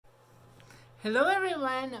Hello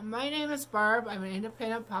everyone, my name is Barb. I'm an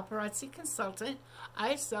independent paparazzi consultant.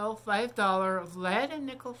 I sell $5 lead and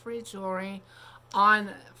nickel-free jewelry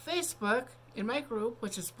on Facebook in my group,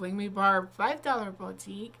 which is Bling Me Barb $5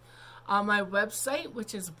 Boutique, on my website,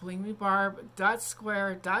 which is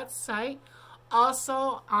blingmebarb.square.site,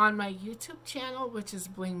 also on my YouTube channel, which is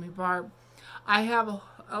Bling Me Barb. I have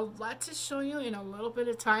a lot to show you in a little bit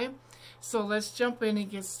of time, so let's jump in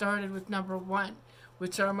and get started with number one,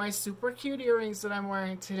 which are my super cute earrings that I'm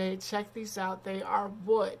wearing today. Check these out. They are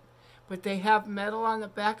wood, but they have metal on the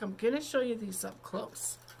back. I'm going to show you these up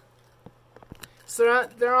close. So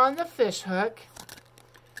they're on the fish hook.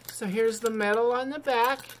 So here's the metal on the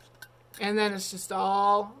back, and then it's just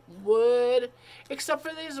all wood, except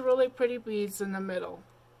for these really pretty beads in the middle.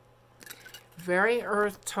 Very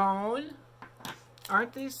earth tone.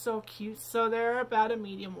 Aren't these so cute? So they're about a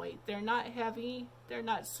medium weight. They're not heavy. They're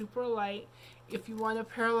not super light. If you want a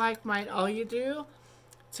pair like mine, all you do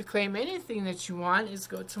to claim anything that you want is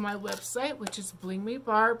go to my website, which is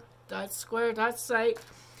blingmebarb.square.site.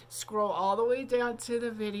 Scroll all the way down to the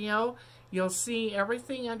video. You'll see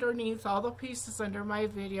everything underneath, all the pieces under my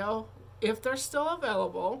video, if they're still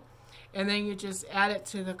available. And then you just add it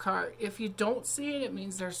to the cart. If you don't see it, it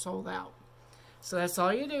means they're sold out. So that's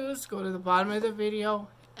all you do is go to the bottom of the video,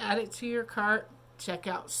 add it to your cart, check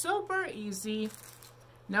out. Super easy.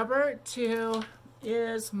 Number two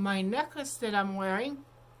is my necklace that I'm wearing.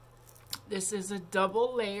 This is a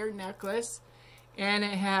double layer necklace, and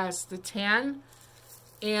it has the tan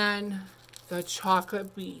and the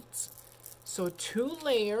chocolate beads. So 2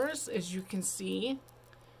 layers, as you can see.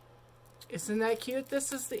 Isn't that cute?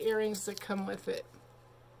 This is the earrings that come with it.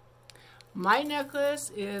 My necklace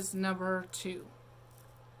is number 2.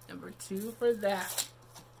 Number 2 for that.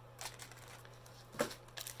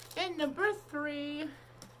 And number 3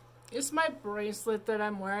 is my bracelet that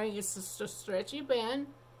I'm wearing. It's just a stretchy band.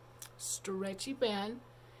 Stretchy band.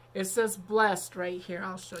 It says blessed right here.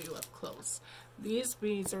 I'll show you up close. These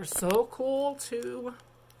beads are so cool too.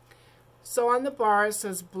 So on the bar it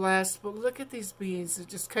says blessed, but look at these beads. They're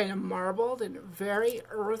just kind of marbled and very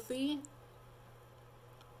earthy.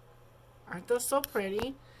 Aren't those so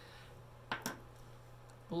pretty?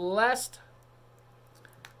 Blessed.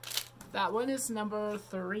 That one is number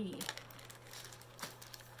 3.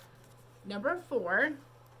 Number 4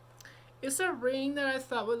 is a ring that I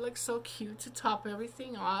thought would look so cute to top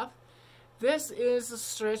everything off. This is a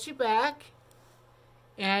stretchy back,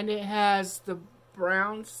 and it has the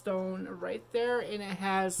brown stone right there, and it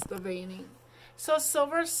has the veining. So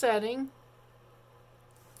silver setting.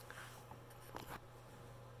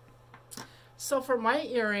 So for my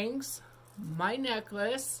earrings, my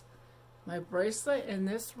necklace, my bracelet, and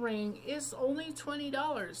this ring is only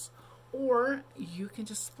 $20. Or you can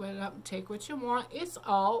just split it up and take what you want. It's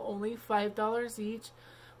all only $5 each,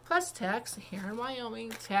 plus tax. Here in Wyoming,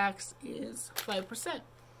 tax is 5%.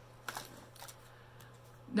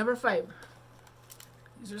 Number 5.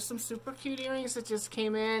 These are some super cute earrings that just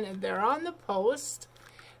came in, and they're on the post.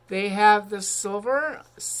 They have the silver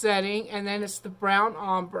setting, and then it's the brown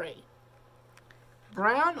ombre.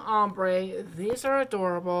 Brown ombre. These are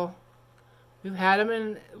adorable. We've had them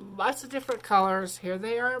in lots of different colors. Here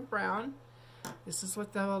they are in brown. This is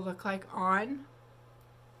what they will look like on.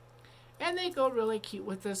 And they go really cute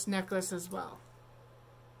with this necklace as well.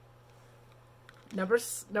 Number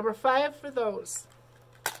 5 for those.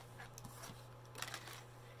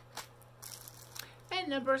 And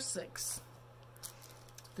number 6.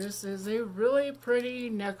 This is a really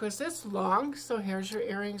pretty necklace. It's long, so here's your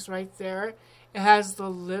earrings right there. It has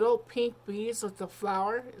the little pink beads with the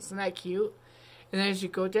flower. Isn't that cute? And then as you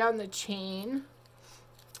go down the chain,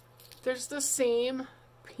 there's the same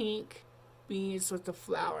pink beads with the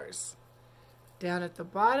flowers. Down at the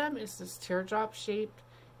bottom is this teardrop shaped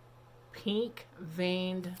pink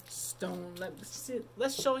veined stone.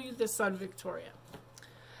 Let's show you this on Victoria.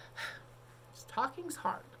 Talking's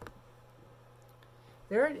hard.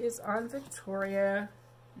 There it is on Victoria,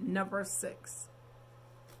 number 6.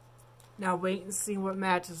 Now wait and see what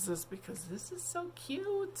matches this, because this is so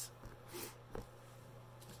cute.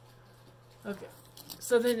 Okay,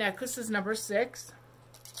 so the necklace is number 6.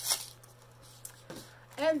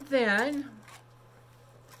 And then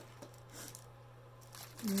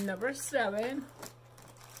number 7.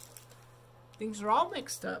 Things are all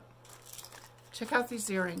mixed up. Check out these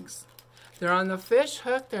earrings. They're on the fish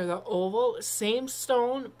hook. They're the oval, same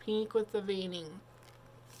stone, pink with the veining.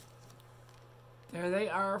 There they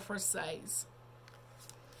are for size.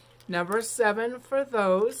 Number 7 for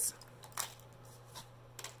those.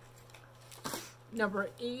 Number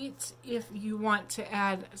 8, if you want to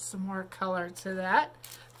add some more color to that,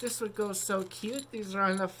 This would go so cute. These are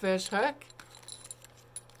on the fish hook.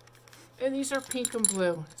 And these are pink and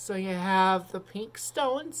blue. So you have the pink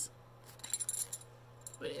stones.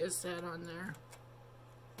 What is that on there?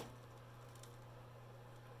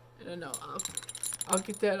 I don't know. I'll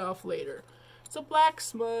get that off later. It's a black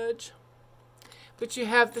smudge. But you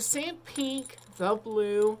have the same pink, the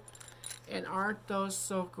blue, and aren't those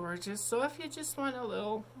so gorgeous? So if you just want a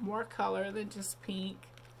little more color than just pink,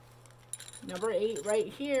 number 8 right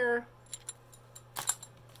here.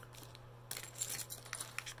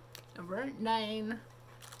 Number 9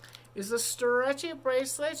 is a stretchy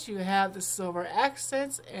bracelet. You have the silver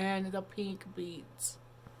accents and the pink beads.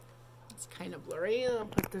 It's kind of blurry. I'll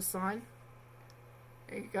put this on.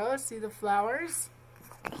 There you go. See the flowers?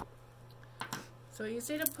 So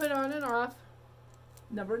easy to put on and off.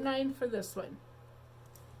 Number 9 for this one.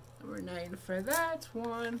 Number 9 for that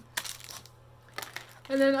one.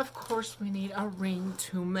 And then, of course, we need a ring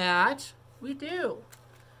to match. We do.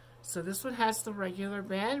 So this one has the regular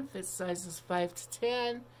band. Fit size is 5 to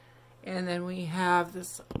 10. And then we have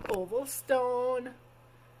this oval stone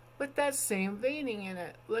with that same veining in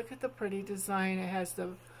it. Look at the pretty design. It has the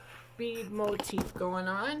bead motif going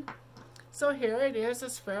on. So here it is.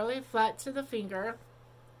 It's fairly flat to the finger.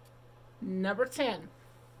 Number 10.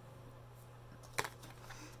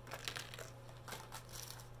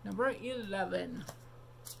 Number 11.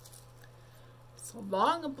 It's a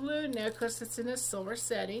long blue necklace. It's in a silver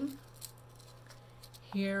setting.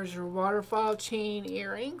 Here's your waterfall chain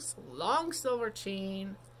earrings. Long silver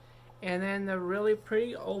chain. And then the really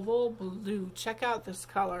pretty oval blue. Check out this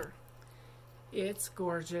color. It's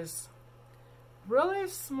gorgeous. Really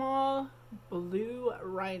small blue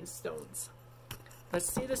rhinestones.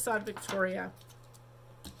 Let's see this on Victoria.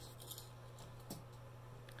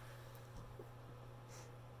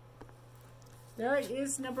 There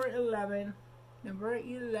is number 11. Number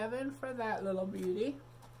 11 for that little beauty.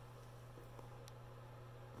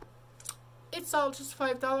 It's all just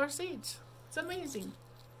 $5 each. It's amazing.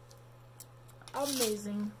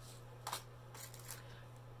 Amazing.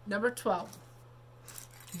 Number 12.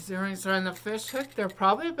 These earrings are on the fish hook. They're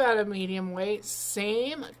probably about a medium weight.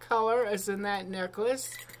 Same color as in that necklace.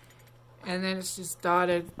 And then it's just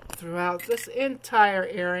dotted throughout this entire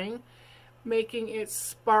earring, making it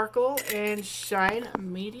sparkle and shine.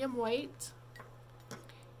 Medium weight.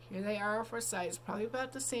 Here they are for size. Probably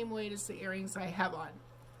about the same weight as the earrings I have on.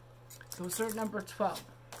 Those are number 12.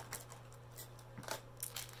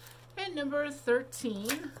 And number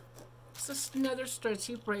 13. It's just another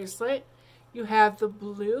stretchy bracelet. You have the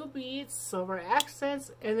blue beads, silver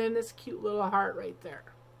accents, and then this cute little heart right there.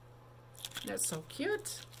 That's so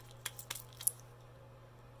cute.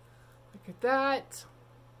 Look at that.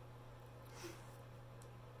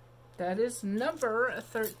 That is number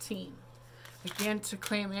 13. Again, to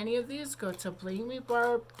claim any of these, go to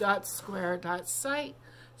blingmebarb.square.site.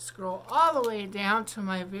 Scroll all the way down to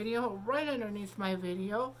my video. Right underneath my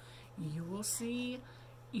video, you will see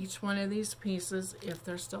each one of these pieces if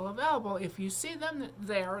they're still available. If you see them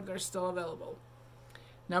there, they're still available.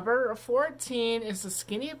 Number 14 is a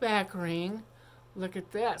skinny back ring. Look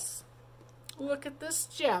at this. Look at this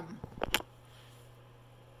gem.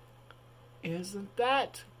 Isn't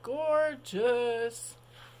that gorgeous?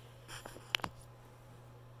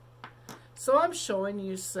 So I'm showing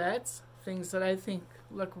you sets, things that I think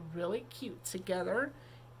look really cute together.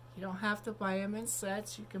 You don't have to buy them in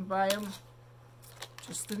sets. You can buy them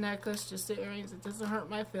just the necklace, just the earrings. It doesn't hurt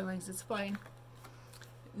my feelings. It's fine.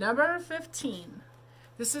 Number 15.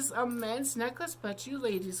 This is a men's necklace, but you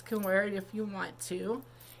ladies can wear it if you want to.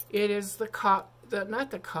 It is not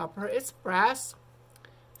the copper, it's brass.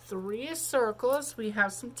 3 circles. We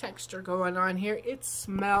have some texture going on here. It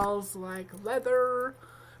smells like leather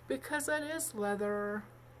because it is leather,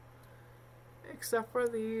 except for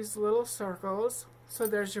these little circles. So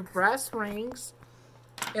there's your brass rings.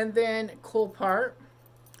 And then cool part,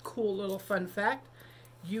 cool little fun fact,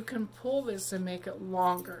 you can pull this and make it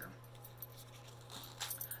longer.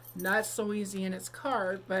 Not so easy in its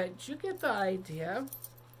card, but you get the idea.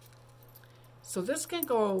 So this can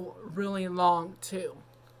go really long too.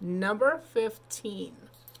 Number 15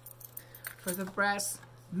 for the brass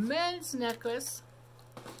men's necklace.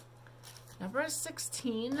 Number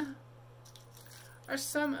 16 are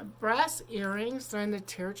some brass earrings. They're in the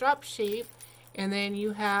teardrop shape. And then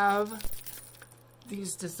you have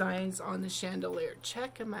these designs on the chandelier.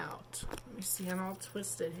 Check them out. Let me see, I'm all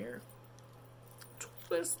twisted here.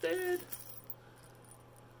 Twisted.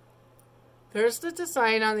 There's the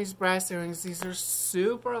design on these brass earrings. These are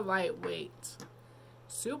super lightweight.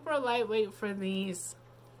 Super lightweight for these.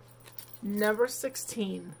 Number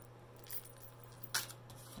 16.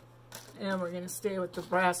 And we're going to stay with the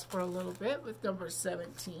brass for a little bit with number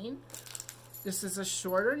 17. This is a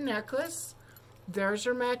shorter necklace. There's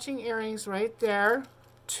your matching earrings right there.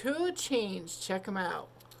 2 chains. Check them out.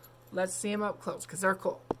 Let's see them up close because they're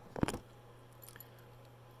cool.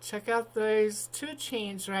 Check out these 2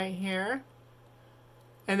 chains right here.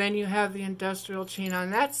 And then you have the industrial chain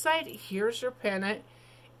on that side. Here's your pendant.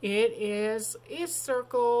 It is a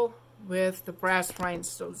circle with the brass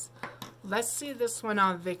rhinestones. Let's see this one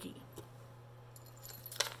on Vicky.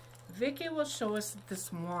 Vicky will show us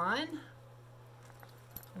this one.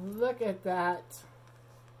 Look at that.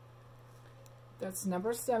 That's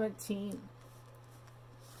number 17.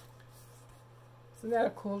 Isn't that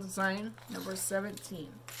a cool design? Number 17.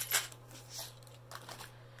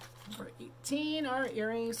 Number 18 are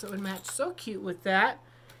earrings that would match so cute with that.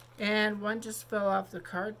 And one just fell off the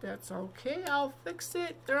card. That's okay. I'll fix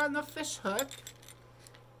it. They're on the fish hook.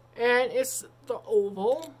 And it's the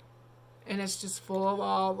oval. And it's just full of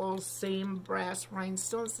all those same brass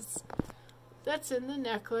rhinestones. That's in the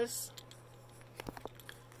necklace.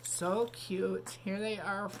 So cute. Here they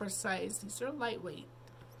are for size. These are lightweight.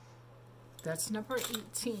 That's number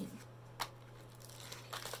 18.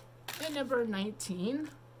 And number 19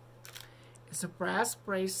 is a brass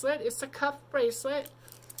bracelet. It's a cuff bracelet.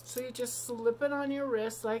 So you just slip it on your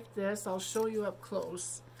wrist like this. I'll show you up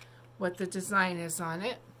close what the design is on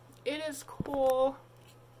it. It is cool.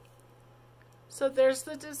 So there's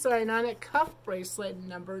the design on it. Cuff bracelet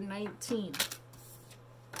number 19.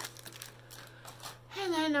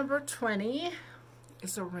 And then number 20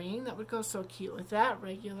 is a ring that would go so cute with that.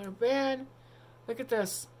 Regular band. Look at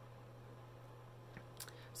this.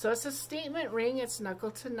 So it's a statement ring. It's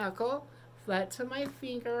knuckle to knuckle. Flat to my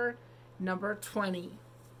finger. Number 20.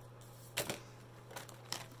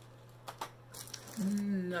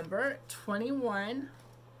 Number 21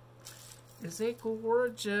 is a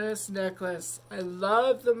gorgeous necklace. I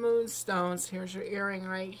love the moonstones. Here's your earring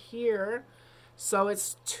right here. So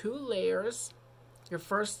it's 2 layers. Your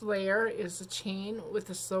first layer is a chain with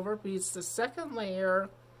the silver beads. The second layer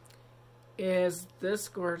is this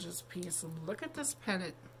gorgeous piece. Look at this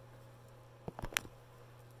pendant.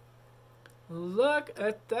 Look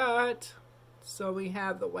at that. So we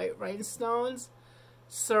have the white rhinestones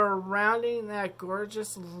surrounding that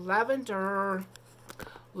gorgeous lavender,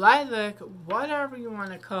 lilac, whatever you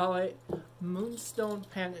want to call it, moonstone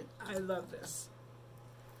pendant. I love this.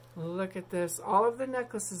 Look at this. All of the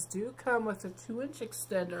necklaces do come with a 2-inch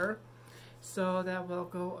extender, so that will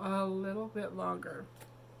go a little bit longer.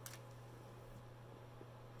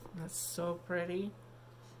 That's so pretty.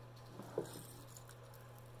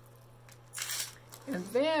 And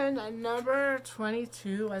then a number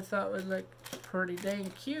 22 I thought would look pretty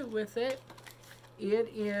dang cute with it.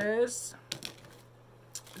 It is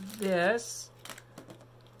this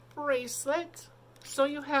bracelet. So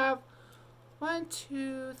you have 1,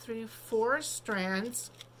 2, 3, 4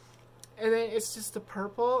 strands, and then it's just the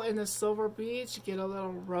purple and the silver beads. You get a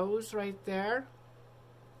little rose right there.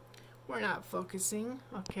 We're not focusing.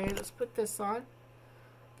 Okay, let's put this on.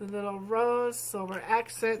 The little rose, silver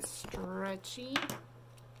accent, stretchy.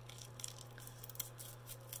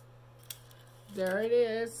 There it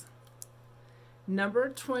is. Number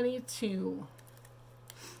 22.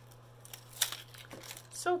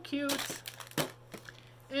 So cute.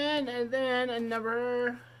 And then a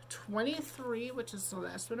number 23, which is the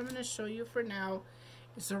last one I'm going to show you for now,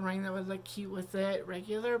 is a ring that would look cute with it.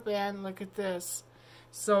 Regular band. Look at this.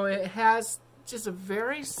 So it has just a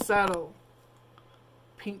very subtle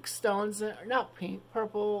pink stones, not pink,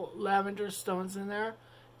 purple, lavender stones in there.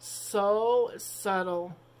 So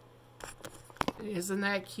subtle. Isn't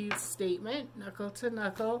that cute statement? Knuckle to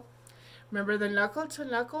knuckle. Remember, the knuckle to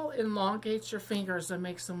knuckle elongates your fingers and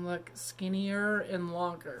makes them look skinnier and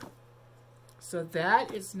longer. So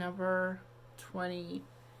that is number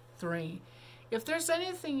 23. If there's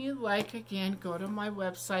anything you like, again, go to my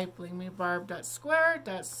website,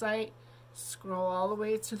 blingmebarb.square.site. Scroll all the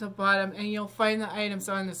way to the bottom and you'll find the items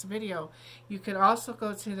on this video. You can also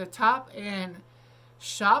go to the top and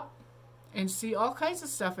shop and see all kinds of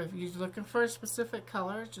stuff. If you're looking for a specific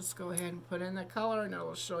color, just go ahead and put in the color and it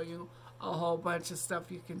will show you a whole bunch of stuff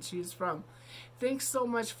you can choose from. Thanks so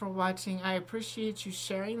much for watching. I appreciate you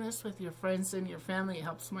sharing this with your friends and your family. It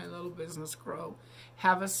helps my little business grow.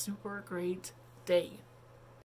 Have a super great day.